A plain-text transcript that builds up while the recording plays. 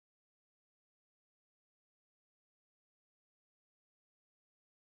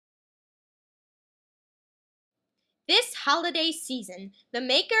This holiday season, the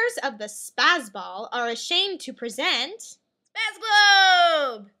makers of the Spazzz Ball are ashamed to present Spazzz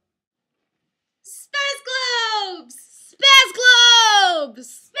Globe! Spazzz Globes! Spazzz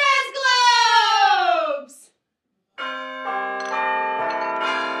Globes! Spazzz Globes!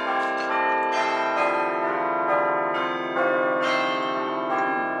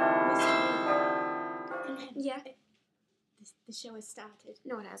 Yeah? The show has started.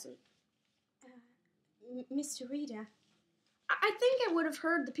 No, it hasn't. Mr. Reader. I think I would have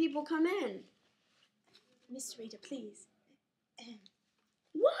heard the people come in. Mr. Reader, please.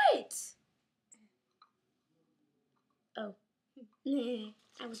 What? Oh.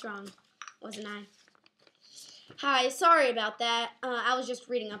 I was wrong, wasn't I? Hi, sorry about that. I was just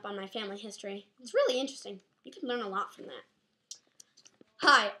reading up on my family history. It's really interesting. You can learn a lot from that.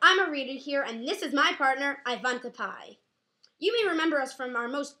 Hi, I'm a reader here, and this is my partner, Ivanta Pie. You may remember us from our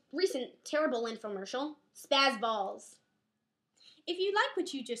most recent terrible infomercial, Spazzz Balls. If you like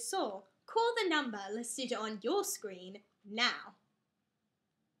what you just saw, call the number listed on your screen now.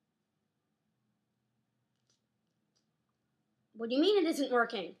 What do you mean it isn't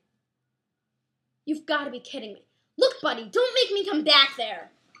working? You've got to be kidding me. Look, buddy, don't make me come back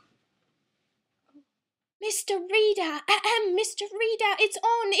there. Mr. Reader, Mr. Reader, it's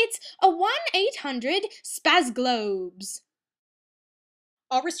on. It's a 1-800-SPAZZ Globes.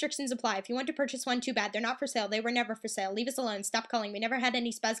 All restrictions apply. If you want to purchase one, too bad. They're not for sale. They were never for sale. Leave us alone. Stop calling. We never had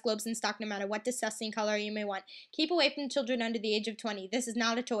any Spazzz Globes in stock, no matter what disgusting color you may want. Keep away from children under the age of 20. This is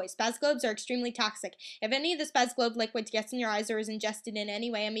not a toy. Spazzz Globes are extremely toxic. If any of the Spazzz Globe liquids gets in your eyes or is ingested in any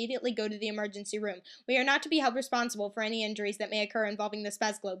way, immediately go to the emergency room. We are not to be held responsible for any injuries that may occur involving the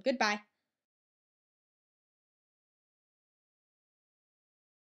Spazzz Globe. Goodbye.